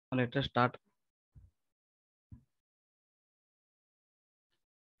Let us start.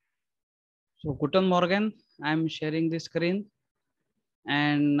 So, Guten Morgen. I'm sharing the screen,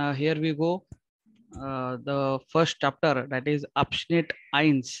 and here we go. The first chapter, that is Abschnitt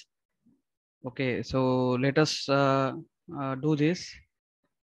eins. Okay, so let us do this.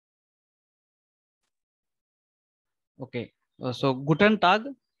 Okay, so Guten Tag,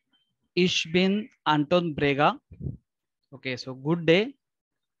 ich bin Anton Brega. Okay, so good day.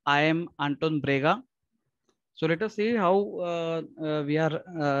 I am Anton Brega. So let us see how we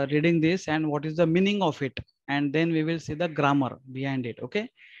are reading this and what is the meaning of it, and then we will see the grammar behind it. Okay,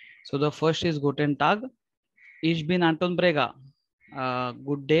 so the first is Guten Tag. Ich bin Anton Brega.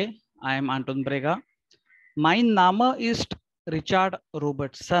 Good day. I am Anton Brega. Mein Name ist Richard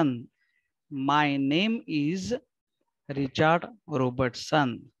Robertson. My name is Richard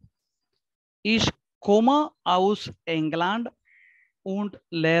Robertson. Ich komme aus England und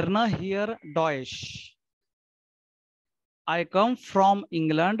lerne hier Deutsch. I come from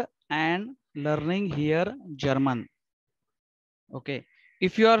England and learning here German. Okay.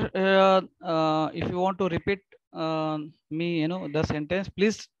 If you are, if you want to repeat me, the sentence,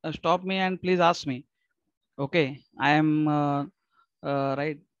 please stop me and please ask me. Okay. I am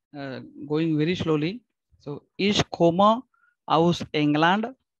right going very slowly. So, ich komme aus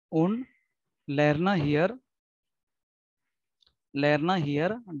England und lerne hier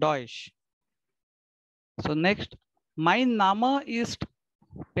Deutsch. So next, mein Name ist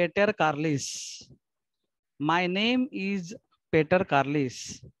Peter Carlis. My name is Peter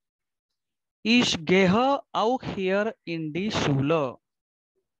Carlis. Ich gehe auch hier in die Schule.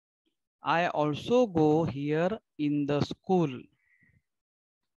 I also go here in the school.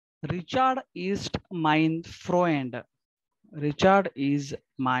 Richard is mein Freund. Richard is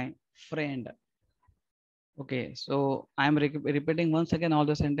my friend. Okay, so I am repeating once again all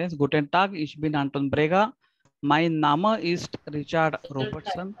the sentence. Guten Tag, ich bin Anton Brega. Mein Name ist Richard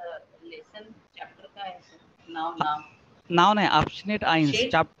Robertson. Lesson chapter का है sir? Now nahi, Abschnitt eins,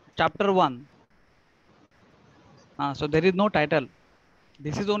 chapter 1. So there is no title.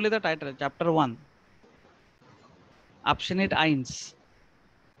 This is only the title, chapter 1. Abschnitt eins.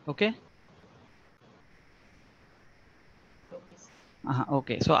 Okay.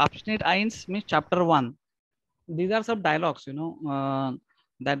 Okay. So Abschnitt eins means chapter 1. These are some dialogues,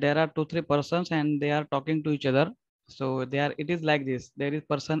 that there are 2-3 persons and they are talking to each other. So it is like this. There is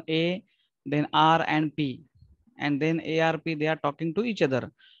person A, then R and P, and then ARP, they are talking to each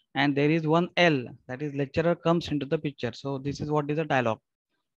other. And there is one L, that is lecturer, comes into the picture. So this is what is a dialogue.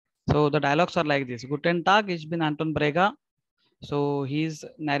 So the dialogues are like this. Guten Tag, ich bin Anton Brega. So he is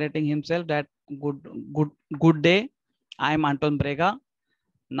narrating himself that good day. I am Anton Brega.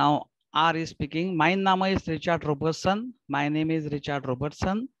 Now R is speaking. Mein Name ist Richard Robertson. My name is Richard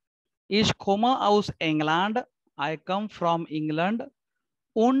Robertson. Ich komme aus England. I come from England.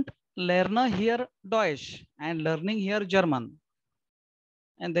 Und lerne hier Deutsch. And learning here German.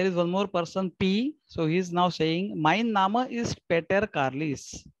 And there is one more person, P. So he is now saying, mein Name ist Peter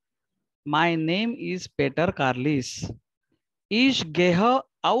Carlis. My name is Peter Carlis. Ich gehe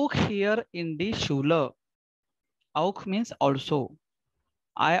auch hier in die Schule. Auch means also.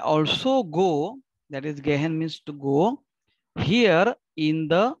 I also go, that is gehen means to go, here in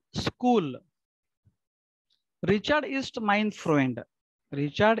the school. Richard is my friend.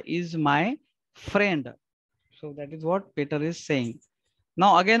 Richard is my friend. So that is what Peter is saying.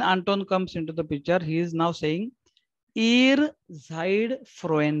 Now again Anton comes into the picture. He is now saying, ihr seid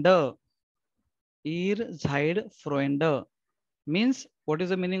Freunde. Ihr seid Freunde. Means, what is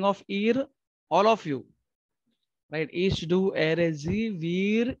the meaning of ihr? All of you. Right? Ich, du, er, sie,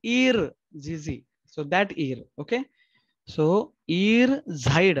 wir, ihr, sie. So that ihr. Okay. So ihr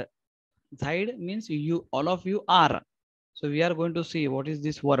seid. Seid means you, all of you are. So we are going to see what is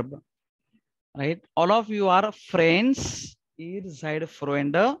this verb. Right? All of you are friends. Ihr seid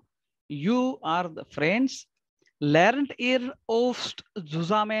Freunde. You are the friends. Lernt ihr oft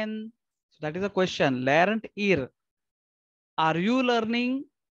zusammen? So that is a question. Lernt ihr? Are you learning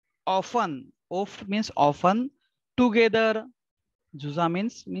often? Oft means often. Together. Zusammen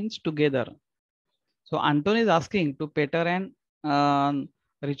means together. So Anton is asking to Peter and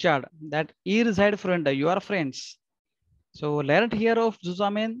Richard that ihr seid Freunde, you are friends. So lernt hier of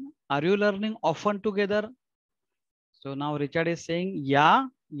zusammen. Are you learning often together? So now Richard is saying, yeah,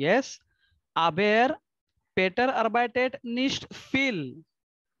 yes. Aber Peter arbeitet nicht viel.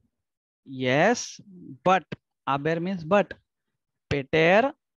 Yes, but. Aber means but.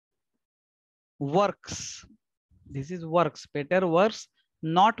 Peter works. This is works. Peter works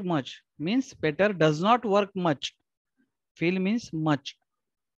not much. Means Peter does not work much. Viel means much.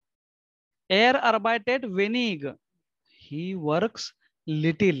 arbeitet wenig. He works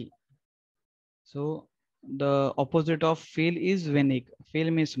little. So the opposite of viel is wenig.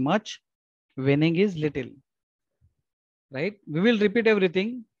 Viel means much, wenig is little. Right? We will repeat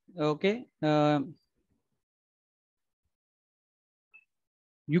everything. Okay.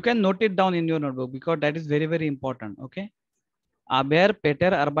 You can note it down in your notebook because that is very, very important. Okay. Aber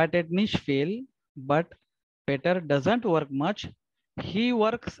Peter arbeitet nicht viel, but Peter doesn't work much. He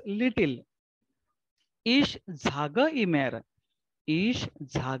works little. Ich sage immer. Ich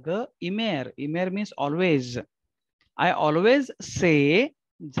sage immer. Immer means always. I always say.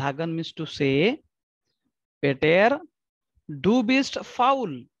 Sagen means to say. Peter, du bist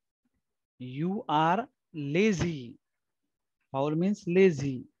faul. You are lazy. Faul means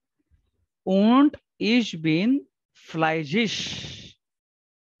lazy. Und ich bin fleißig.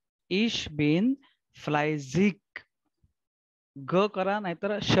 Ich bin fleißig. ग करा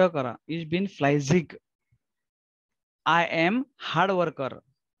नाहीतर श करा. Ich bin fleißig. I am hard worker.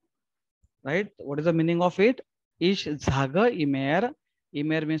 Right? What is the meaning of it? Ich sage immer.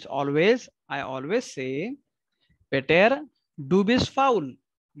 Immer means always. I always say. Peter, du bist faul.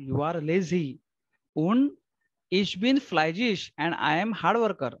 You are lazy. Und ich bin fleißig and I am hard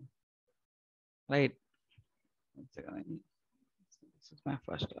worker. Right? This is my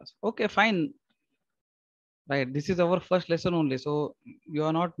first class. Okay, fine. Right. This is our first lesson only. So you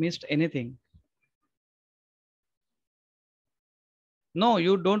are not missed anything. No,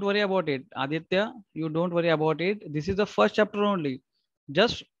 you don't worry about it. Aditya, you don't worry about it. This is the first chapter only.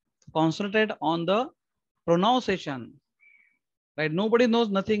 Just concentrate on the pronunciation. Right. Nobody knows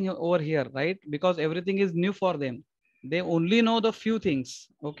nothing over here, right? Because everything is new for them. They only know the few things.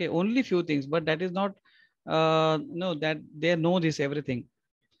 Okay, only few things, but that is not no, that they know this everything.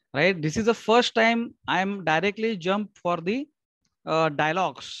 Right. This is the first time I'm directly jump for the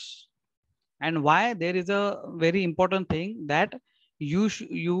dialogues. And why? There is a very important thing that you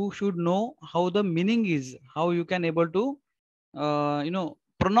should know how the meaning is, how you can able to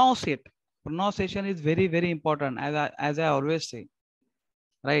pronounce it. Pronunciation is very, very important, as I always say,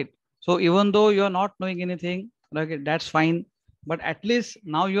 right? So even though you are not knowing anything, okay, that's fine, but at least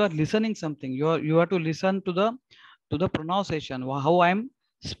now you are listening something. You have to listen to the pronunciation, how I'm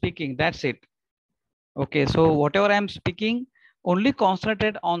speaking. That's it. Okay, so whatever I'm speaking, only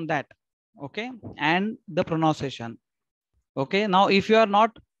concentrate on that. Okay, and the pronunciation. Okay, now if you are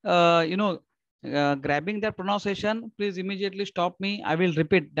not grabbing that pronunciation, please immediately stop me. I will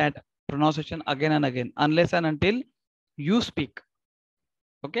repeat that pronunciation again and again unless and until you speak.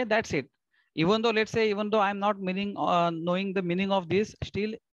 Okay, that's it. Even though, let's say, even though I'm not knowing the meaning of this,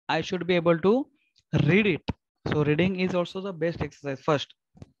 still I should be able to read it. So reading is also the best exercise first.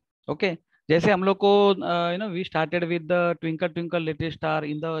 Okay, जैसे हम लोग को we started with the twinkle twinkle little star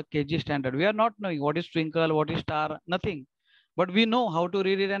in the KG standard. We are not knowing what is twinkle, what is star, nothing, but we know how to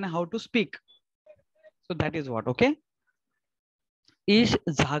read it and how to speak. So that is what. Okay. Ich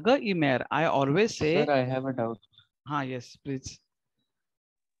sage immer. I always say. Sir, I have a doubt. Yes, please.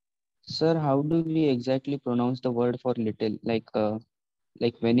 Sir, how do we exactly pronounce the word for little? Like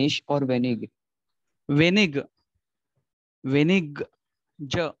vanish or venig? Venig. Venig.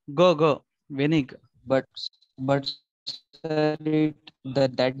 G. Venig. But sir,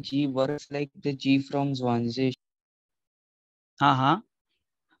 that G works like the G from Zwanzig.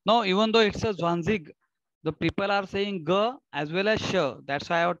 No, even though it's a Zwanzig, the people are saying G as well as sh. That's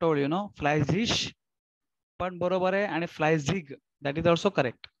why I have told you, fleißig पण बरोबर आहे आणि fleißig, that is also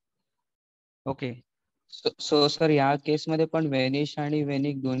correct. Okay. So sir, या case मध्ये पण vanish आणि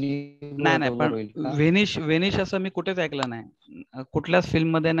वेनिक दोन्ही नाही पण होईल का? वेनिश असं मी कुठेच ऐकलं नाही, कुठल्याच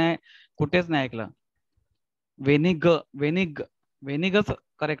फिल्म मध्ये नाही, कुठेच नाही ऐकलं. वेनिगच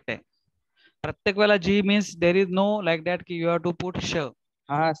करेक्ट आहे. प्रत्येक वेळेला जी means there is no like that की यू हॅव टू पुट श.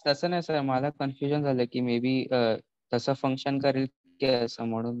 तसं नाही सर, मला कन्फ्युजन झालं की मे बी तसं फंक्शन करेल की असं,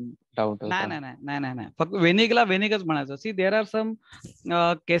 म्हणून डाऊट होता. नाही, फक्त वेनिगच म्हणायचं. सी there are some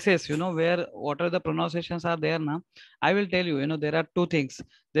cases wear what are the प्रोनाउन्सिएशन्स are there ना. I will tell you there are two things.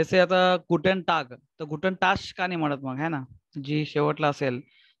 जसे आता गुटन टाग, तर गुटन टाश का नाही म्हणत मग, है ना? जी शेवटला असेल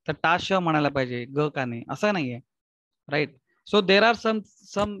तर टाश म्हणायला पाहिजे, ग का नाही, असं नाहीये, right? So there are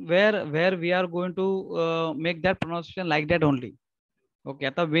some where we are going to make that pronunciation like that only. Okay,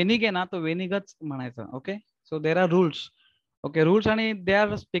 आता वेनिग आहे ना, तो वेनिगच म्हणायचं. Okay, so there are rules. Okay, rules, and they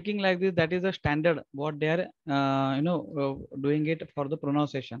are speaking like this. That is a standard what they are doing it for the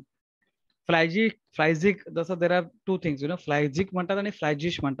pronunciation. Fleißig, there are two things, fleißig म्हणतात आणि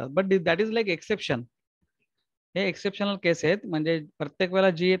fleißig म्हणतात, but that is like exception. Hey exceptional case आहेत, म्हणजे प्रत्येक वेळेला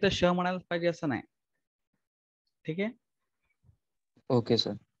जी येतं श म्हणायला पाहिजे असं नाही. ठीक आहे. Okay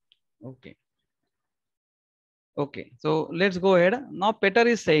sir. Okay. Okay. So let's go ahead. Now Peter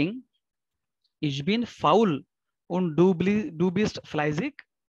is saying, Ich bin faul und du bist fleißig.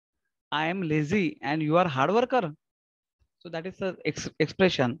 I am lazy and you are hard worker. So that is the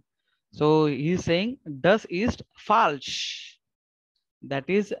expression. So he is saying, das ist falsch. That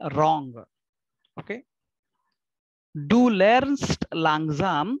is wrong. Okay. Du lernst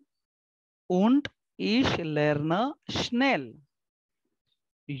langsam und ich lerne schnell.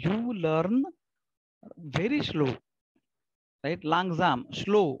 You learn very slow, right? Langsam,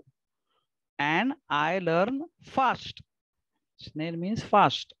 slow. And I learn fast. Schnell means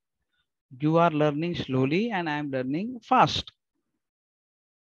fast. You are learning slowly and I am learning fast.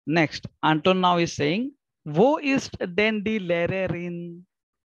 Next, Anton now is saying, wo ist denn die Lehrerin?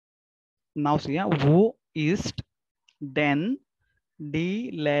 Now see, wo ist denn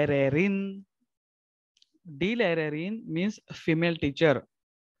die Lehrerin? Die Lehrerin means female teacher,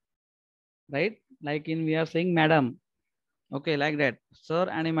 right? Like in we are saying madam. Okay, like that, sir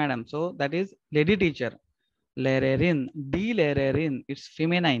and a madam. So that is lady teacher. Lehrerin, die Lehrerin, it's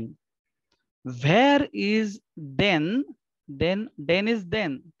feminine. Where is then? Then is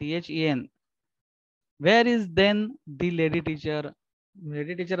then, then. Where is then the lady teacher?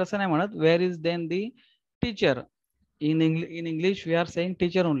 Lady teacher असं नाही म्हणत. Where is then the teacher? In English we are saying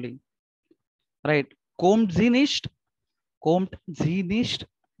teacher only, right? Kommt sie nicht? Kommt sie nicht?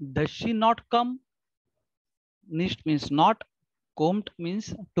 Does she not come? Nicht means not. Kommt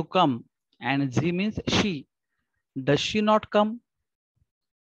means to come, and sie means she. Does she not come?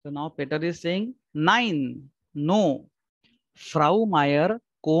 So now Peter is saying, nein, no. Frau Meyer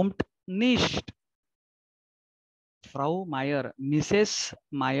kommt nicht. Frau Meyer, Mrs.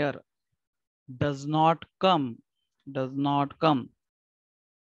 Meyer does not come. Does not come.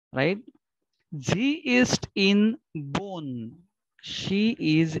 Right? Sie ist in Bonn. She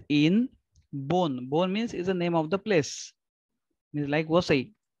is in Bonn. Bonn means is the name of the place. Means like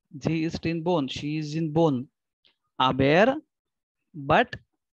Wasai. Sie ist in Bonn. She is in Bonn. Aber, but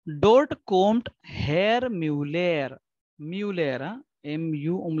dort kommt Herr Müller. Müller,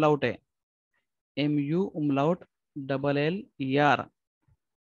 M-U umlaut है. M-U umlaut double L-E-R.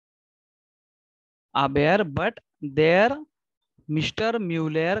 Aber, but there Mr.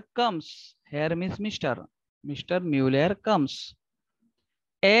 Müller comes. Here means Mr. Mr. Müller comes.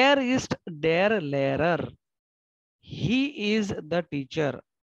 Er ist der Lehrer. He is the teacher.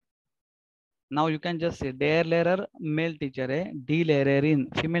 Now you can just say der Lehrer, male teacher, die Lehrerin,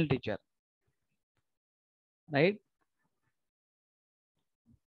 female teacher. Right?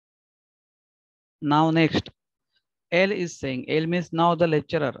 Now next, L is saying, L means now the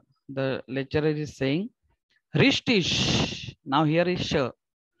lecturer. The lecturer is saying, Richtig. Now here is sh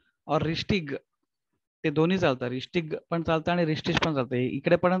or richtig. ते दोन्ही चालतं. रिस्टिग पण चालतं आणि रिस्टिश पण चालतं.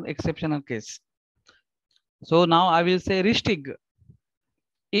 इकडे पण exceptional case. So now I will say richtig.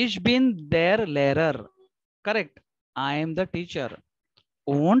 Ich bin der Lehrer. Correct. I am the teacher.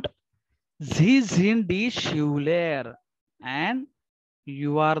 Und Sie sind die Schüler. And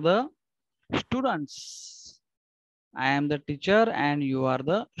you are the students. I am the teacher and you are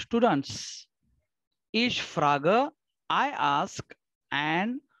the students. Ich frage, I ask,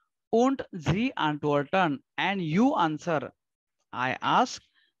 und Sie antworten, and you answer. I ask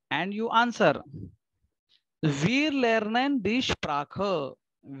and you answer. Wir lernen die Sprache.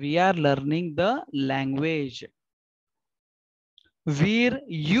 We are learning the language. Wir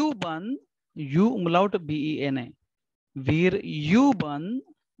üben, you umlaut B-E-N. Wir üben,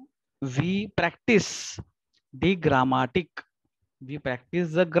 we practice the Grammatik. We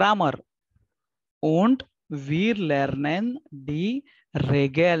practice the grammar. Und wir lernen die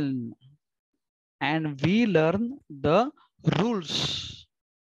Regeln. And we learn the rules.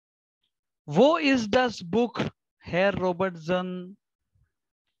 Wo ist das Buch, Herr Robertson?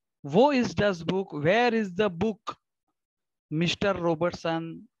 Wo ist das Buch? Where is the book, Mr.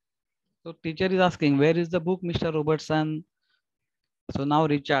 Robertson? So teacher is asking, where is the book, Mr. Robertson? So now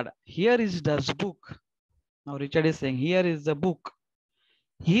Richard, here is das book. Now Richard is saying, here is the book.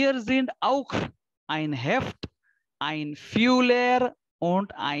 Hier sind auch ein Heft, ein Füller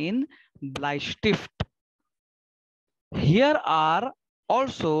und ein Bleistift. Here are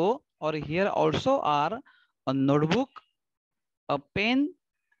also, or here also are a notebook, a pen,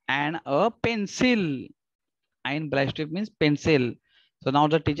 and a pencil. Ein Bleistift means pencil. So now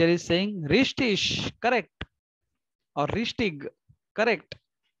the teacher is saying richtig, correct, or richtig, correct.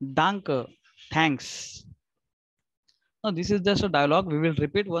 Danke, thanks. Now this is just a dialogue. We will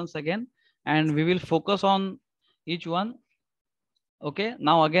repeat once again and we will focus on each one. Okay,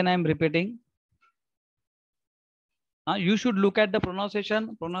 now again I am repeating. You should look at the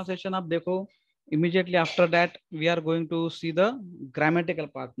pronunciation. Pronunciation up देखो. Immediately after that, we are going to see the grammatical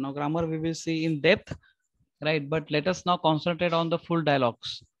part. Now, grammar we will see in depth, right? But let us now concentrate on the full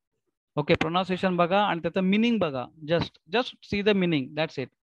dialogues. Okay, pronunciation बघा and त्याचं meaning बघा. Just see the meaning. That's it.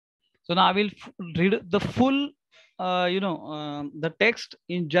 So now I will read the full, the text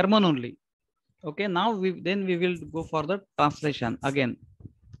in German only. Okay, now we will go for the translation again.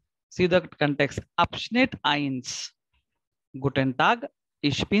 See the context. Abschnitt eins. Guten Tag,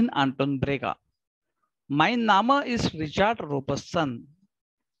 ich bin Anton Brega. Mein Name ist Richard Robertson.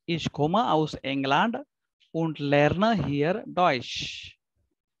 Ich komme aus England und lerne hier Deutsch.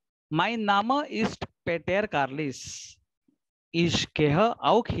 Mein Name ist Peter Carlis. Ich gehe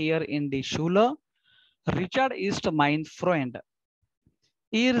auch hier in die Schule. Richard ist mein Freund.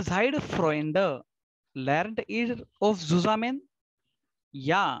 Ihr seid Freunde. Lernt ihr oft zusammen?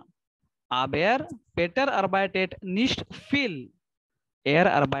 Ja, aber Peter arbeitet nicht viel.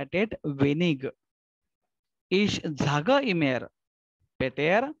 Er arbeitet wenig. Ich sage immer,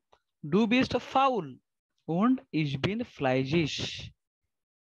 Peter, du bist faul und ich bin fleißig.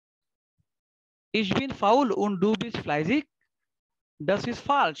 Ich bin faul und du bist fleißig? Das ist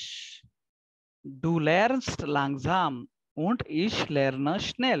falsch. Du lernst langsam und ich lerne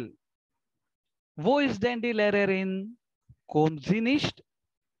schnell. Wo ist denn die Lehrerin? Kommt sie nicht?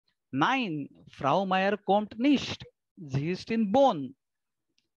 Nein, Frau Meier kommt nicht. Sie ist in Bonn.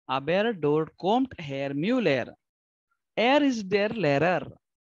 Aber dort kommt Herr Müller. Er ist der Lehrer.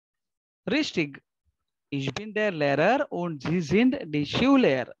 Richtig. Ich bin der Lehrer und Sie sind die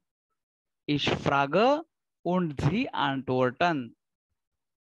Schüler. Ich frage und Sie antworten.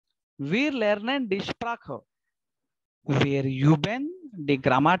 Wir lernen die Sprache. Wir üben die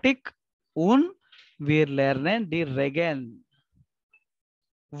Grammatik und wir lernen die Regeln.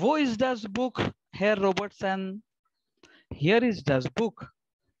 Wo ist das Buch, Herr Robertson? Hier ist das Buch.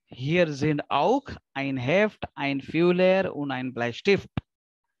 Hier sind auch ein Heft, ein Füller und ein Bleistift.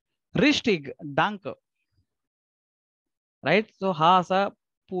 Richtig, danke. Right? So हा असा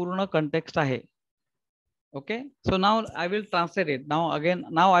पूर्ण context आहे. Okay. So now I will translate it. Now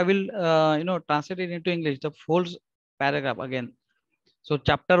I will translate it into English. The whole paragraph again. So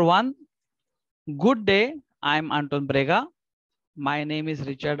chapter 1. Good day. I'm Anton Brega. My name is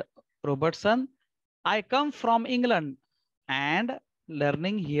Richard Robertson. I come from England and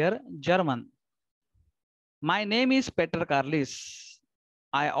learning here German. My name is Peter Carlis.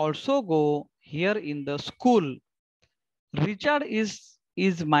 I also go here in the school. Richard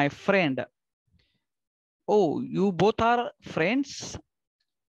is my friend. Oh, you both are friends?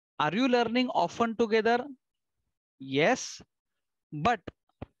 Are you learning often together? Yes, but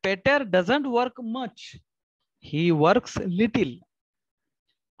Peter doesn't work much. He works little.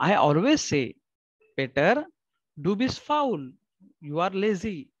 I always say, Peter, do be foul. You are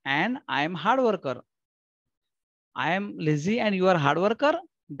lazy and I am hard worker. I am lazy and you are hard worker.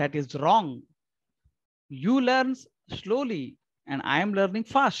 That is wrong. You learn slowly and I am learning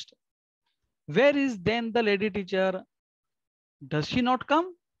fast. Where is then the lady teacher? Does she not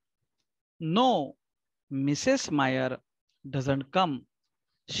come? No, Mrs. Meyer doesn't come.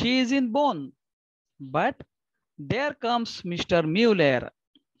 She is in Bonn. But there comes Mr. Mueller.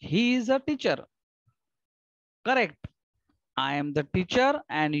 He is a teacher. Correct. I am the teacher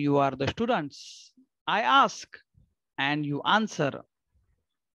and you are the students. I ask and you answer.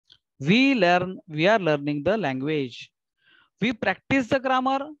 We are learning the language. We practice the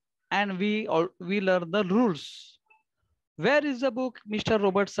grammar and we learn the rules. Where is the book, Mr.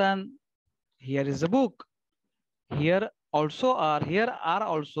 Robertson? Here is the book. Here are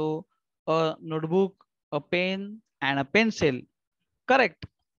also a notebook, a pen, and a pencil. Correct.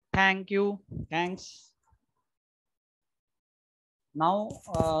 Thank you. Thanks. Now,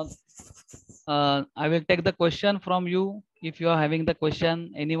 I will take the question from you. If you are having the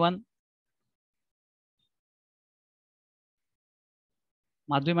question, anyone?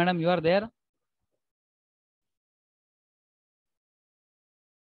 Madhvi madam, you are there?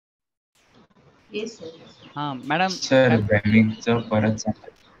 Yes, sir. हाँ madam sir वेनिकचं परत सांगा.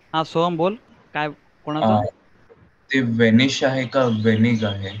 हाँ सोहम बोल काय कोणाचं ते vanish आहे का वेनिग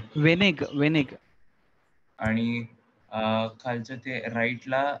आहे वेनिग वेनिग आणि खालचं ते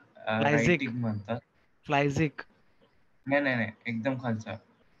राईटला फ्लायझिक रायटिंग म्हणतात फ्लायझिक नाही नाही नाही एकदम खालचा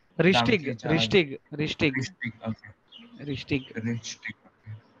रिस्टिग टांगतीच्या रिस्टिग रिस्टिग रिस्टिक ओके रिस्टिग रिस्टिक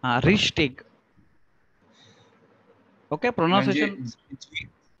हाँ रिस्टिग ओके म्हणजे प्रोनाउन्सिएशन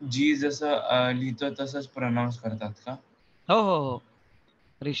जी जसं लिहितो तसंच प्रोनाऊन्स करतात का हो हो हो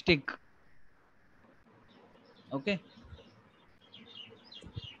रिस्टिग okay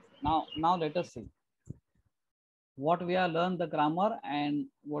now let us see what we have learned the grammar and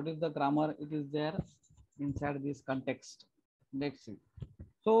what is the grammar, it is there inside this context. Let's see.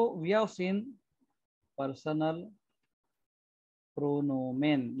 So we have seen personal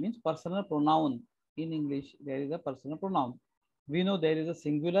pronomen means personal pronoun. In English there is a personal pronoun. We know there is a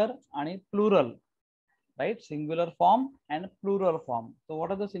singular and a plural, right? Singular form and plural form. So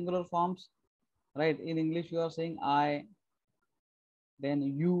what are the singular forms, right? In English you are saying I, then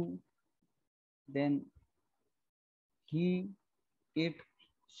you, then he, it,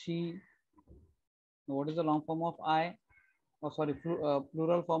 she. What is the long form of I? Oh, sorry,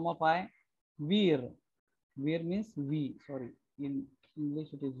 plural form of I. Wir. Wir means we. Sorry, in English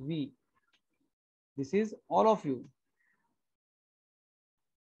it is we. This is all of you.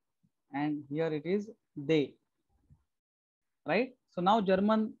 And here it is they. Right? So now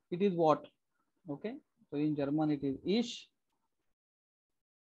German, it is what? Okay. So in German it is ich,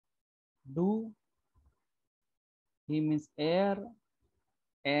 du, he means er,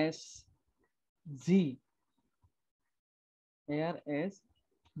 es, sie. Er, es,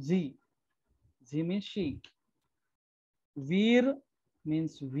 sie. Sie means she. Wir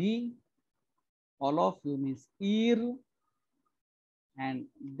means we. All of you means ihr. And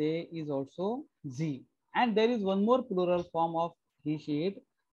they is also sie. And there is one more plural form of he, she, it,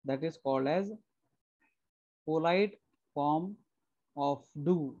 that is called as polite form of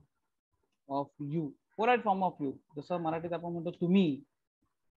do, of you. Polite form of you. जसं मराठीत आपण म्हणतो तुम्ही,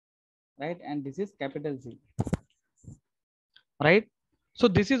 right? And this is capital Z, right? So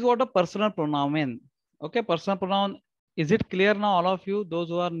this is what a personal pronoun. Okay, personal pronoun. Is it clear now, all of you? Those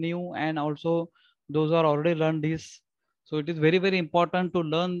who are new and also those who are already learned this. So it is very, very important to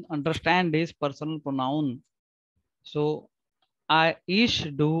learn, understand this personal pronoun. So I,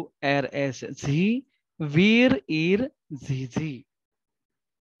 ich, du, er, es, sie, wir, ihr, sie.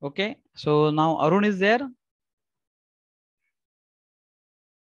 Okay. So now Arun is there.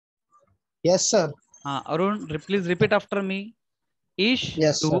 Yes, sir. Arun, please repeat after me. Ich,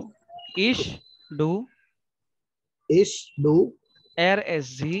 Yes, du, sir. ich, du, Ich, du, er,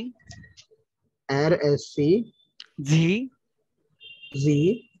 es, sie, er, es, sie, sie,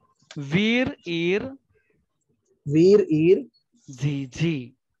 wir, ihr, wir, ihr, sie.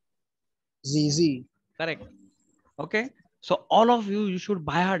 sie. Correct. Okay. So all of you should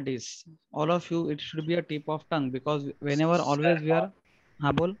by heart this. All of you, it should be a tip of tongue because whenever always we are.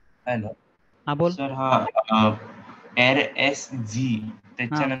 बोल. Hello बोल. Sir, हा RSG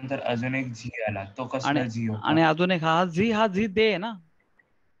त्याच्यानंतर अजून एक जी आला, तो कसला जी होता? आणि अजून एक हा जी दे आहे ना.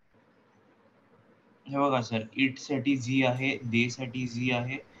 हे बघा सर, इट साठी जी आहे, दे साठी जी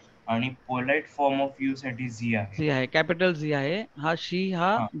आहे आणि पोलाइट फॉर्म ऑफ यू साठी जी आहे. जी आहे, कॅपिटल जी आहे. हा शी,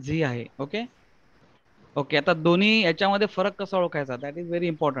 हा जी आहे. ओके. ओके. आता दोन्ही याच्यामध्ये फरक कसा ओळखायचा, that is very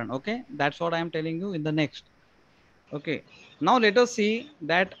important. Okay, that's what I am telling you in the next. Okay, now let us see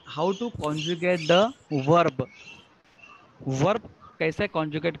that how to conjugate the verb. Verb कैसे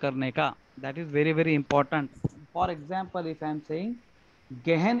कॉन्जुगेट करने का, that is very very important. For example, if I am saying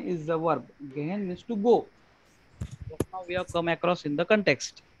gehen is the verb. Gehen means to go. Now we have come across in the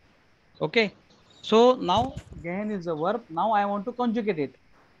context. Okay, so now gehen is the verb. Now I want to conjugate it.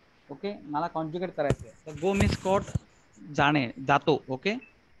 Okay, मला conjugate करायचं आहे. तर go means caught, जाने, जातो. Okay,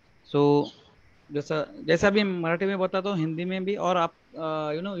 so जैसा भी मराठी में बताता हूँ, हिंदी में भी, और आप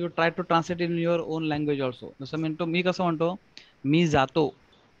you know you try to translate in your own language also. जसं म्हणतो, मी कसं म्हणतो, मी जातो,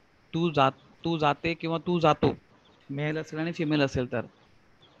 तू जाते किंवा तू जातो, मेल असेल आणि फिमेल असेल तर,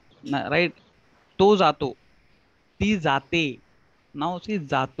 राईट. तो जातो, ती जाते. नाउ सी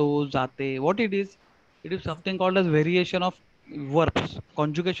जातो, जाते, what it is? It is something called as variation of verbs,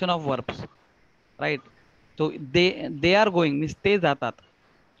 conjugation of verbs, right. so they are going means ते जातात.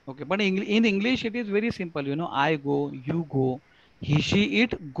 Okay, but in English it is very simple, you know, I go, you go, he, she,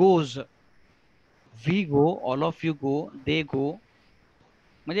 it goes, we go, all of you go, they go.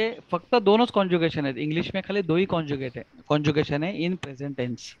 म्हणजे फक्त दोनच conjugation आहेत English में, खाली दो ही conjugation है in present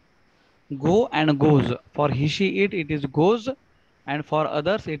tense. go and goes. For he, she, it is goes, and for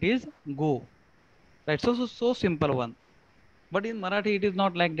others it is go. Right, so simple one. But in Marathi it is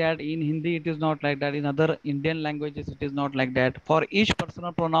not like that, in Hindi it is not like that, in other Indian languages it is not like that. For each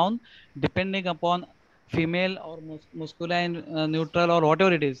personal pronoun, depending upon female or masculine, neutral, or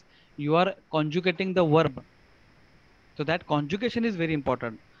whatever it is, you are conjugating the verb. So that conjugation is very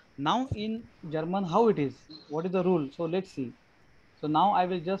important. Now in German, how it is, what is the rule? So let's see. So now I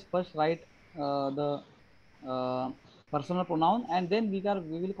will just first write the personal pronoun, and then we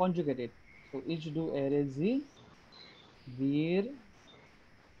will conjugate it. So ich, du, er, sie, wir.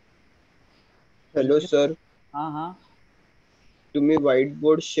 Hello sir, हाँ, तुम्ही white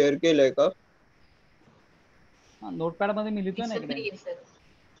board share केलाय का? Notepad मध्ये मी लिहितोय ना दिसत इकडे. नाहीये सर.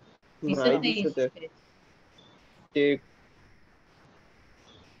 नाही दिसत नाहीये दिसत आहे space. ते.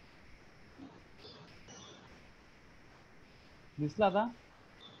 दिसला आता?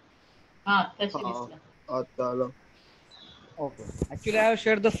 हा तशी हा दिसला. आता आलं. Okay. Actually I have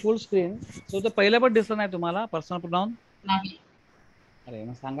share the full screen. सो ते पहिलं पण दिसलं नाही तुम्हाला पर्सनल प्रोनाउन? नाही. अरे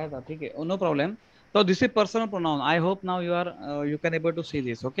मग सांगायचं, ठीक आहे, no problem. So this is personal pronoun. I hope now you can able to see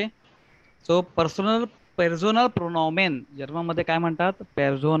this. Okay. So personal pronomen German मध्ये काय म्हणतात?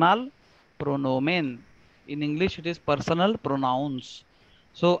 Personal pronomen. In English it is personal pronouns.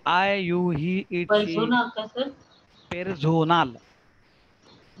 So I, you, he, it, she. Persona का sir? Personal.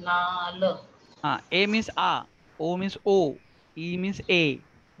 नाल. A means A, O means O, E means A.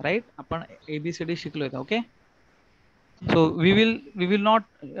 Right? आपण ABCD शिकलोय. Okay. So we will not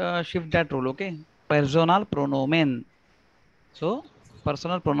shift that rule. Okay. Personal pronomen. So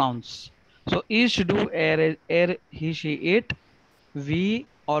personal pronouns. So each, do, er, he, she, it, we,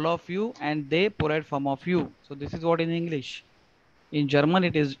 all of you, and they, plural form of you. So this is what in English. In German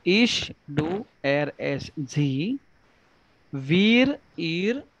it is ich, du, es, sie, wir,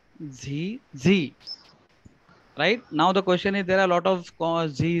 ihr, sie, sie. Right? Now the question is, there are a lot of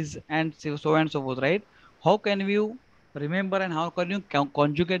z's and so and so forth, right? How can you remember and how can you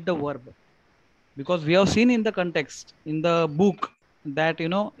conjugate the verb? Because we have seen in the context in the book that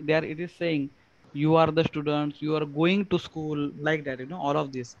there it is saying you are the students, you are going to school, like that, all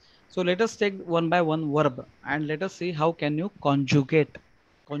of this. So let us take one by one verb and let us see how can you conjugate.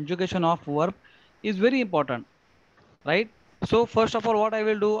 Conjugation of verb is very important, right? So first of all, what I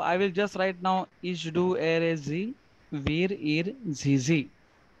will do, I will just write now is, do, er, z, wir, ir, z.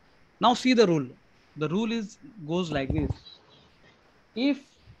 Now see the rule. The rule is goes like this. If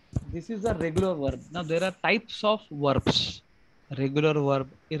this is a regular verb, now there are types of verbs: regular verb,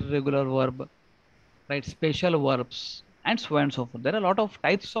 irregular verb, right? Special verbs, and so on and so forth. There are a lot of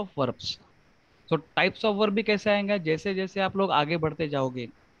types of verbs. So types of verb भी कैसे आएंगे? जैसे जैसे आप लोग आगे बढ़ते जाओगे,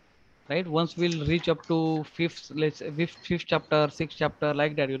 right? Once we'll reach up to fifth chapter, sixth chapter,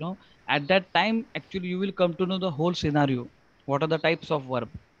 like that, at that time actually you will come to know the whole scenario. What are the types of verb?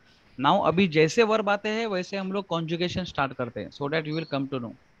 Now अभी जैसे verb आते हैं वैसे हम लोग conjugation start करते हैं, so that you will come to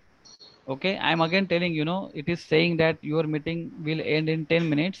know. Okay, I am again telling, it is saying that your meeting will end in 10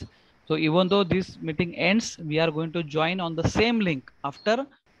 minutes. So even though this meeting ends, we are going to join on the same link after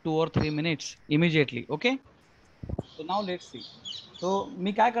 2 or 3 minutes immediately. Okay. So now let's see. So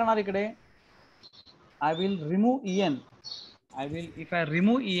मी काय करणार इकडे? I will remove en. If I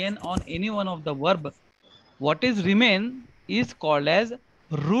remove en on any one of the verb, what is remain is called as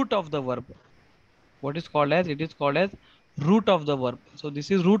root of the verb. What is called as? It is called as root of the verb. So this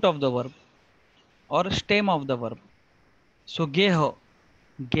is root of the verb or stem of the verb. So geho,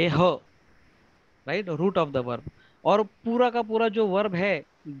 right? Root of the verb. और पूरा का पूरा जो verb है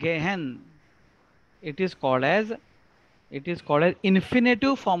gehen, it is called as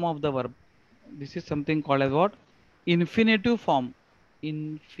infinitive form of the verb. This is something called as what? Infinitive form.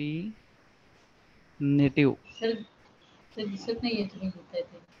 Infinitive. Sir sir दिसत नाहीये तुम्ही लिहिताय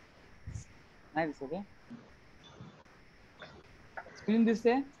ते. नाही दिसत आहे? स्क्रीन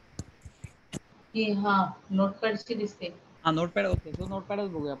दिसते? की हा नोटपॅडची दिसते. हा नोटपॅड. ओके, तो नोटपॅडच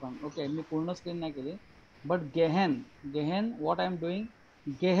बघूया आपण. ओके, मी पूर्ण स्क्रीन नाही केली. But गेहन what I am doing,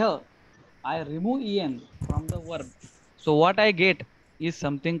 geh, I remove en from the verb. So what I get is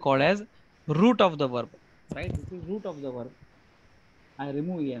something called as root of the verb, right? This is root of the verb. I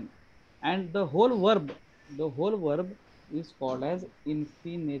remove en, and the whole verb is called as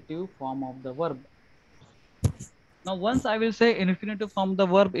infinitive form of the verb. Now once I will say infinitive form of the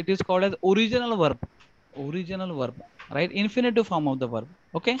verb, it is called as original verb, right? Infinitive form of the verb.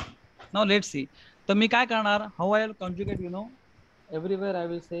 Okay, now let's see. So मी काय करणार? How I will conjugate, everywhere I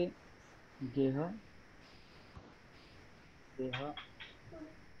will say geha.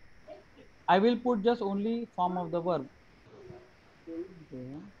 I will put just only form of the verb,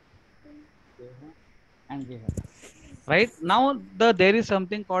 geha, and geha. Right now there is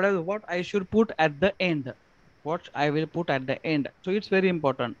something called as what I should put at the end. What I will put at the end. So it's very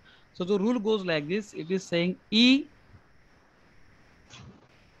important. So the rule goes like this. It is saying E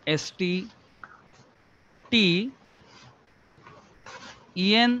S T T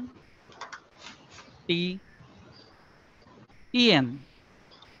E N T E N.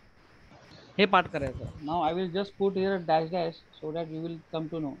 हे पाठ करायचं. Now I will just put here a dash so that you will come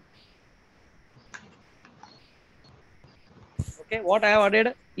to know. Okay, what I have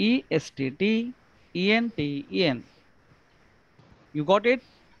added? E S T T E N T E N. You got it?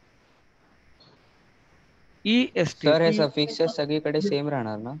 E S T sir hey T. Suffixes सगळीकडे same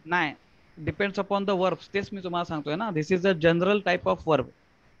राहणार ना? नाही, depends upon the verbs. तेच मी तुम्हाला सांगतोय ना, this is a general type of verb.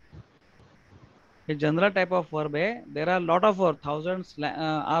 Hey general type of verb आहे. There are lot of verb, thousands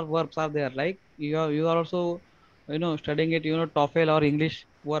are verbs are there, like you are also studying it, TOEFL or English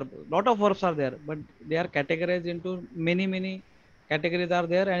verb. Lot of verbs are there, but they are categorized into many categories are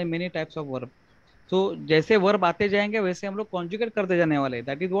there and many types of verb. So जैसे verb आते जाएंगे वैसे हम लोग conjugate करते जाने वाले.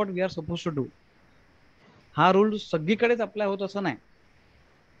 That is what we are suppose to do. हा रूल सगळीकडेच अप्लाय होत असं नाही,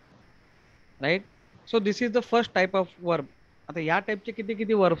 right. So this is the first type of verb. आता या टाइपचे किती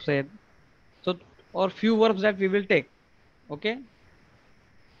किती वर्ब्स आहेत. सो और few verbs that we will take. Okay,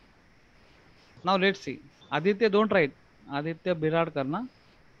 now let's see. Aditya, don't write. Aditya बिराडकर ना,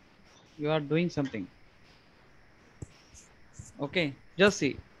 you are doing something. Okay, just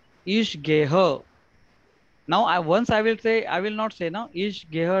see. इश गेह. Now I will say, I will not say now ish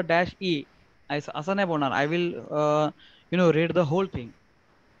geher dash e. असं नाही बोलणार. I will read the whole thing.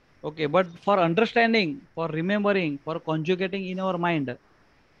 Okay, but for understanding, for remembering, for conjugating in our mind,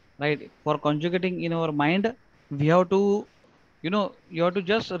 right? For conjugating in our mind, we have to, you have to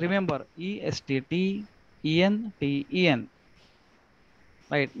just remember ESTTENTEN.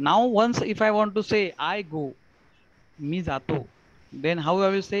 Right now, once if I want to say I go, मी जातो, then how I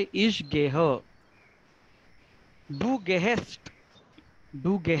will say ish geher. Do गेहेस्ट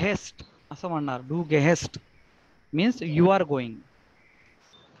असं म्हणणार. Do गेहेस्ट means you are going.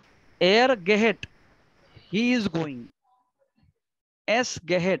 Air गेहेट, he is going. S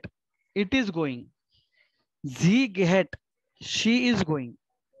गेहेट, it is going. झी गेहेट, she is going.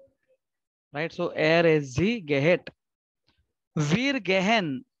 Right, so air S झी गेहेट. वीर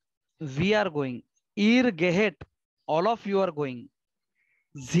गेहेन, we are going. ईर गेहेट, all of you are going.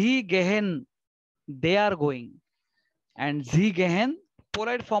 झी गेहेन, they are going. and झी गेहेन,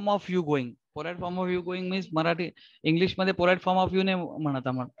 polite form of you going. Polite form of you going means Marathi English मध्ये polite form of you नाही म्हणत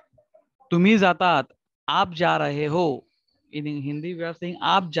आपण. तुम्ही जातात, आप जा रहे हो. इन हिंदी वी आर सेइंग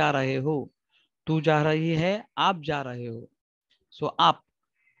आप जा रहे हो. तू जा रही है, आप जा रहे हो. सो आप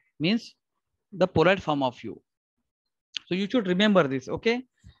means the polite form of you. So you should remember this. Okay,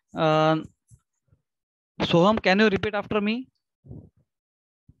 Soham, can you repeat after me?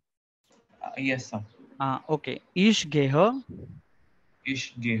 Yes, sir. Okay. Ich gehe,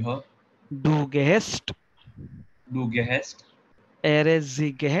 Ich gehe, du gehst, du gehst,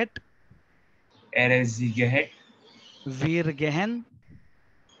 sie geht, sie geht, wir gehen,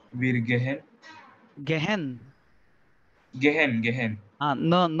 wir gehen, gehen. gehen.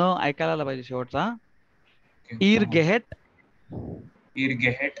 न ऐकायला आलं पाहिजे शेवटचा. Okay. ihr geht, Ihr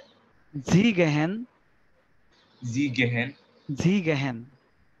geht, sie gehen, sie gehen, sie gehen.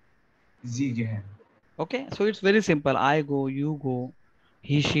 sie gehen. Okay, so it's very simple. I go, you go,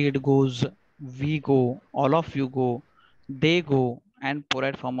 he she it goes, we go, all of you go, they go, and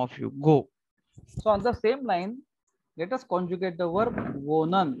polite form of you go. So on the same line, let us conjugate the verb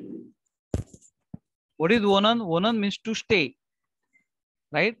wohnen. What is wohnen? Wohnen means to stay,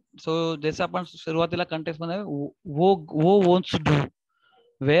 right? So जैसे आपण सुरुवातीला context मध्ये वो wants to,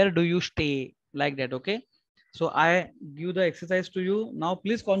 where do you stay, like that. Okay, so I give the exercise to you now.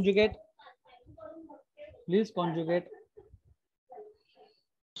 Please conjugate.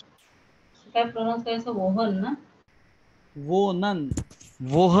 काय pronounce करायचं? वोहन ना?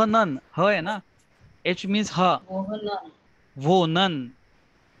 वोहनन ह आहे ना. H means ह. वोहनन.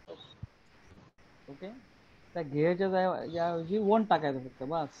 ओके, त्या घेच्या ऐवजी वोंट टाकायचं फक्त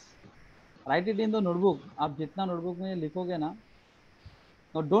बस. Right it in the notebook. आप जितना नोटबुक में लिखोगे ना,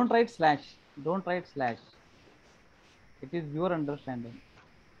 don't write slash. It is your understanding.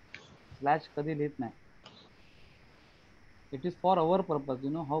 Slash कधी लिहित नाही. It is for our purpose.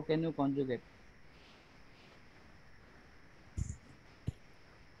 How can you conjugate?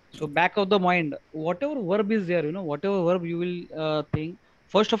 So back of the mind, whatever verb is there, whatever verb you will think.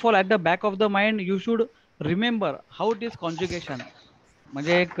 First of all, at the back of the mind, you should remember how it is conjugation.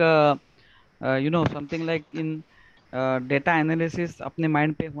 म्हणजे एक something like in data analysis अपने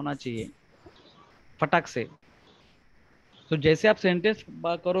mind पे होना चाहिए फटाक से. तो जैसे आप सेंटेंस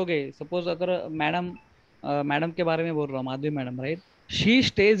करोगे, सपोज अगर मैडम के बारे में बोल रहा हूँ, Madhavi madam, right. She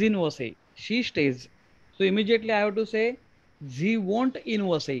stage in Vasai. She stage. So immediately I have to से झी वोंट इन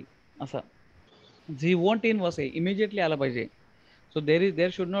वसई. असं झी वोंट इन वसई इमिजिएटली आलं पाहिजे. सो देर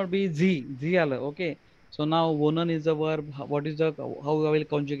शुड नॉट बी झी आलं. Okay, so now वोनन is the verb. What is the how I will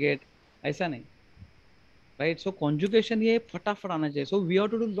conjugate, ऐसा नहीं, राइट. सो कॉन्जुगेशन ये फटाफट आना चाहिए. So we have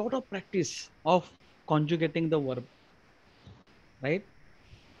to do lot of practice of conjugating the verb, right.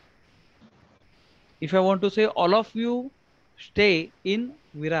 If I want to say all of you stay in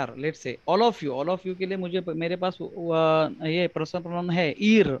Virar, let's say all of you के लिए मेरे पास ये personal pronoun है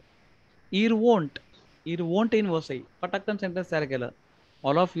ईर. ईर won't इन वसई. पटकन sentence तयार केलं.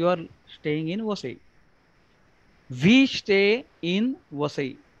 All of you are staying in Vasai. We stay in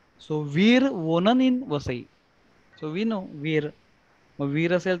Vasai. So Veer वोनन in Vasai. So we know वीर. मग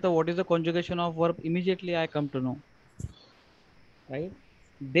वीर असेल तर what is the conjugation of verb? Immediately I come to know. Right.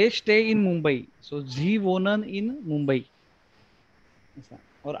 They stay in Mumbai. सो झी वोनन इन मुंबई.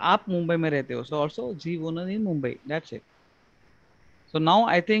 और आप मुंबई में रहते हो. सो ऑल्सो झी वोनन इन Mumbai. That's it. So now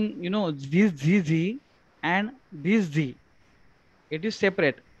I think you know this z and this z, it is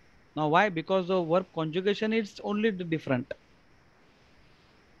separate. Now why? Because the verb conjugation is only different.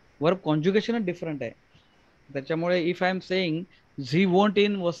 Verb conjugation is different आहे. त्याच्यामुळे if I am saying z won't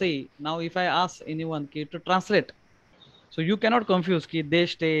in Vasai, now if I ask anyone की to translate, so you cannot confuse की they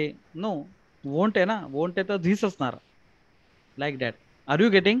stay. No, won't आहे ना, won't आहे तर this असणार. Like that. Are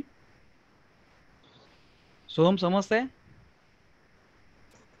you getting? सोहम समजते?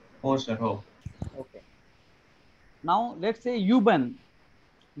 हो सर हो. Okay. Now let's say you ban.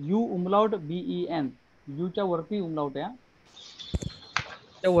 You उमलाउट BEN. यूच्या वरती उमलाउट आहे.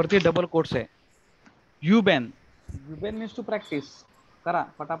 त्या वरती डबल कोट्स आहे. युबेन. युबेन मीन्स टू प्रॅक्टिस. करा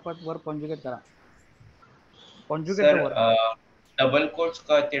फटाफट वर कॉन्जुगेट करा. Conjugate sir the verb. Double quotes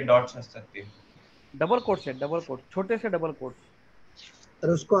का ते डॉट्स असतात ते. डबल कोट्स आहेत. डबल कोट्स, छोटे से डबल कोट्स. तर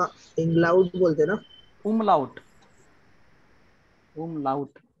उसको इंग्लाउट बोलते ना. उमलाउट.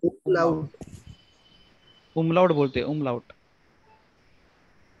 उमलाउट. इंग्लाउट. उमलाउट बोलते. उमलाउट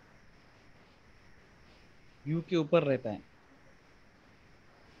यू के ऊपर रहता है.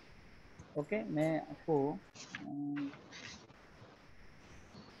 ओके. मैं आपको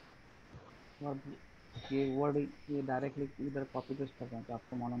ये वर्ड ये डायरेक्टली इधर कॉपी पेस्ट कर रहा हूँ तो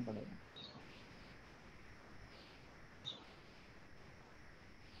आपको मालूम पड़ेगा.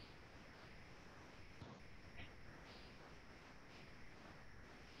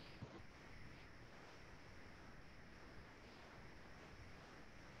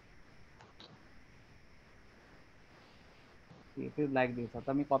 It is like this.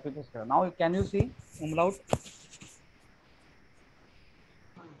 आता मी कॉपी पेस्ट करा. Now can you see umlaut?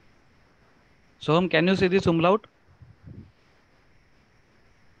 Soham, can you see this umlaut?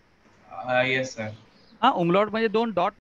 Yes sir. umlaut म्हणजे दोन डॉट